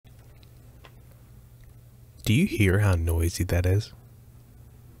Do you hear how noisy that is?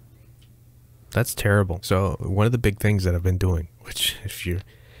 That's terrible. So one of the big things that I've been doing, which if you've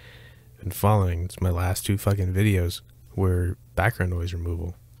been following, it's my last two fucking videos, were background noise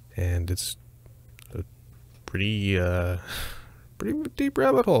removal. And it's a pretty deep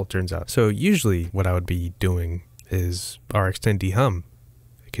rabbit hole, turns out. So usually what I would be doing is RX10 dehum,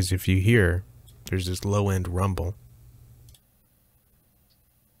 because if you hear, there's this low end rumble.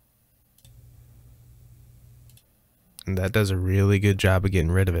 And that does a really good job of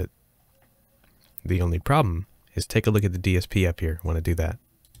getting rid of it. The only problem is take a look at the DSP up here when I do that.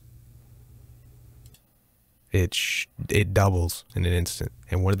 It doubles in an instant.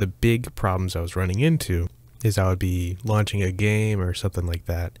 And one of the big problems I was running into is I would be launching a game or something like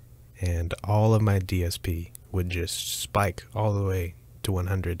that, and all of my DSP would just spike all the way to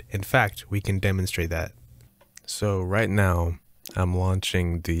 100. In fact, we can demonstrate that. So right now, I'm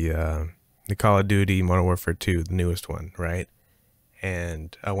launching the Call of Duty Modern Warfare 2, the newest one, right?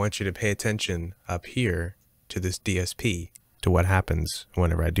 And I want you to pay attention up here to this DSP, to what happens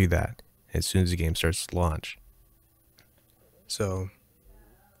whenever I do that, as soon as the game starts to launch. So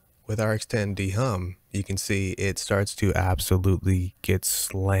with RX10 dehum, you can see it starts to absolutely get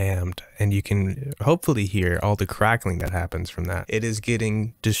slammed, and you can hopefully hear all the crackling that happens from that. It is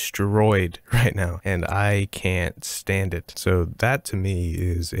getting destroyed right now, and I can't stand it. So that to me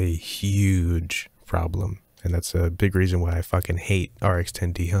is a huge problem. And that's a big reason why I fucking hate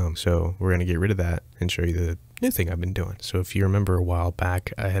RX10 dehum. So we're going to get rid of that and show you the new thing I've been doing. So if you remember a while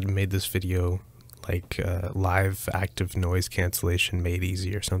back, I had made this video like live active noise cancellation made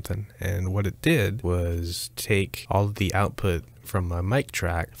easy or something. And what it did was take all of the output from my mic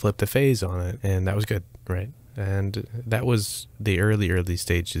track, flip the phase on it, and that was good, right? And that was the early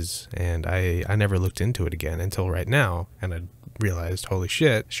stages, and I never looked into it again until right now, and I realized, holy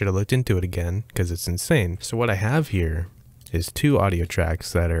shit, should have looked into it again because it's insane. So what I have here is two audio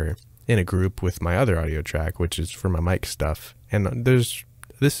tracks that are in a group with my other audio track, which is for my mic stuff. And this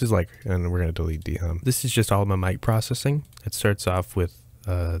is like, and we're going to delete dehum. This is just all my mic processing. It starts off with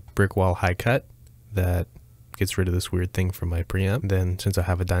a brick wall high cut that gets rid of this weird thing from my preamp. Then since I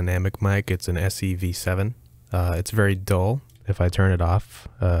have a dynamic mic, it's an SE V7. It's very dull. If I turn it off,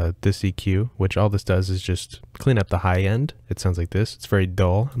 this EQ, which all this does is just clean up the high end. It sounds like this. It's very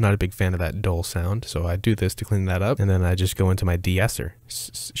dull. I'm not a big fan of that dull sound, so I do this to clean that up. And then I just go into my de-esser.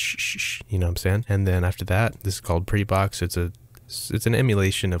 You know what I'm saying? And then after that, this is called pre-box. It's an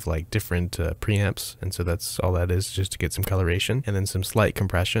emulation of like different preamps, and so that's all that is, just to get some coloration and then some slight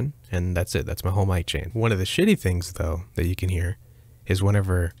compression, and that's it. That's my whole mic chain. One of the shitty things though that you can hear is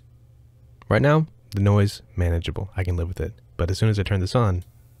whenever, right now, the noise manageable, I can live with it. But as soon as I turn this on,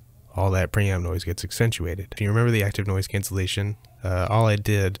 all that preamp noise gets accentuated. If you remember the active noise cancellation, all I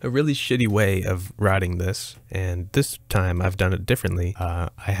did, a really shitty way of routing this, and this time I've done it differently. I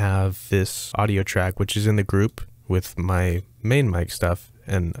have this audio track which is in the group with my main mic stuff,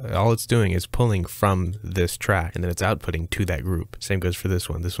 and all it's doing is pulling from this track, and then it's outputting to that group. Same goes for this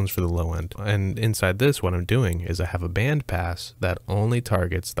one. This one's for the low end. And inside this, what I'm doing is I have a band pass that only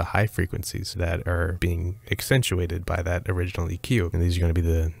targets the high frequencies that are being accentuated by that original EQ. And these are going to be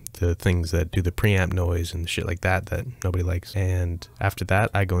the things that do the preamp noise and shit like that nobody likes. And after that,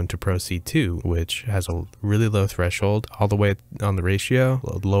 I go into Pro C2, which has a really low threshold, all the way on the ratio,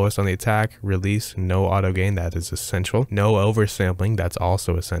 lowest on the attack, release, no auto gain, that is essential. No oversampling, that's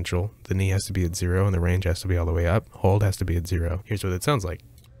also essential. The knee has to be at 0 and the range has to be all the way up. Hold has to be at 0. Here's what it sounds like.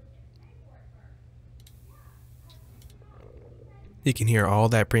 You can hear all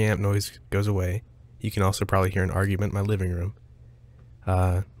that preamp noise goes away. You can also probably hear an argument in my living room.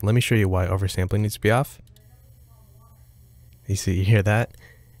 Let me show you why oversampling needs to be off. You see, you hear that?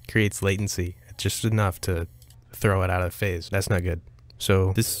 Creates latency. It's just enough to throw it out of phase. That's not good.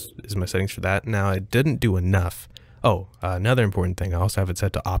 So this is my settings for that. Now I didn't do enough. Oh, another important thing, I also have it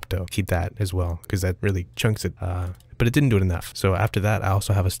set to opto. Keep that as well, because that really chunks it. But it didn't do it enough. So after that, I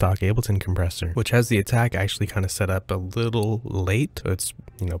also have a stock Ableton compressor, which has the attack actually kind of set up a little late. So it's,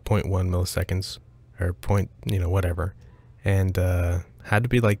 0.1 milliseconds or whatever. And had to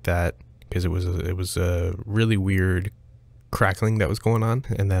be like that because it was a really weird crackling that was going on.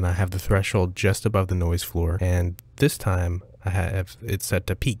 And then I have the threshold just above the noise floor, and this time I have it set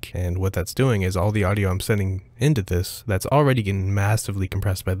to peak. And what that's doing is all the audio I'm sending into this that's already getting massively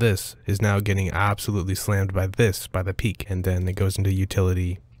compressed by this is now getting absolutely slammed by this, by the peak. And then it goes into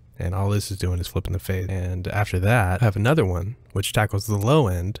utility, and all this is doing is flipping the phase. And after that, I have another one which tackles the low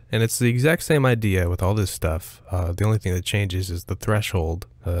end, and it's the exact same idea with all this stuff. The only thing that changes is the threshold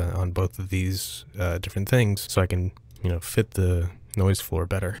on both of these different things, so I can fit the noise floor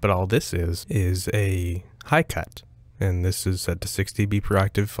better. But all this is a high cut. And this is set to 6 dB per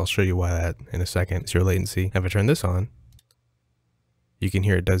octave. I'll show you why that in a second. Zero latency. If I turn this on, you can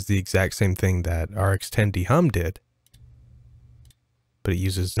hear it does the exact same thing that RX10 dehum did, but it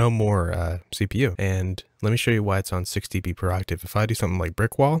uses no more CPU. And let me show you why it's on 6 dB per octave. If I do something like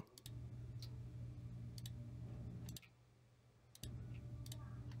brick wall,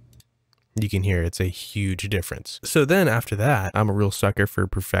 you can hear it's a huge difference. So then after that, I'm a real sucker for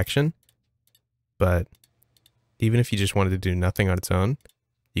perfection, but even if you just wanted to do nothing on its own,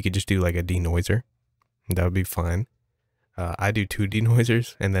 you could just do like a denoiser. That would be fine. I do 2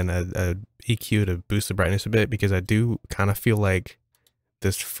 denoisers and then a EQ to boost the brightness a bit, because I do kind of feel like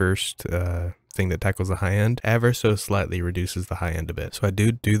this first thing that tackles the high end ever so slightly reduces the high end a bit. So I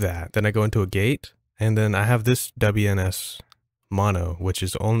do that. Then I go into a gate, and then I have this WNS mono, which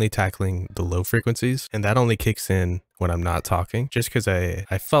is only tackling the low frequencies, and that only kicks in when I'm not talking, just because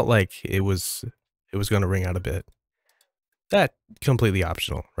I felt like it was going to ring out a bit. That completely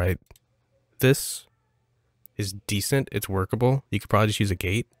optional, right? This is decent. It's workable. You could probably just use a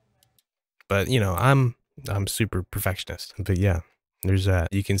gate, but you know, I'm super perfectionist. But yeah, there's that.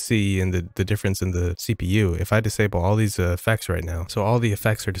 You can see in the difference in the CPU. If I disable all these effects right now, so all the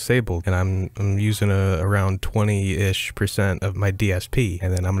effects are disabled, and I'm using around 20-ish% of my DSP,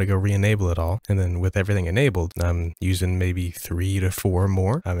 and then I'm gonna go re-enable it all, and then with everything enabled, I'm using maybe 3 to 4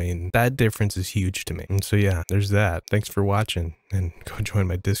 more. I mean, that difference is huge to me. And so yeah, there's that. Thanks for watching, and go join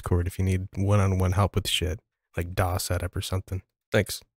my Discord if you need one-on-one help with shit like DAW setup or something. Thanks.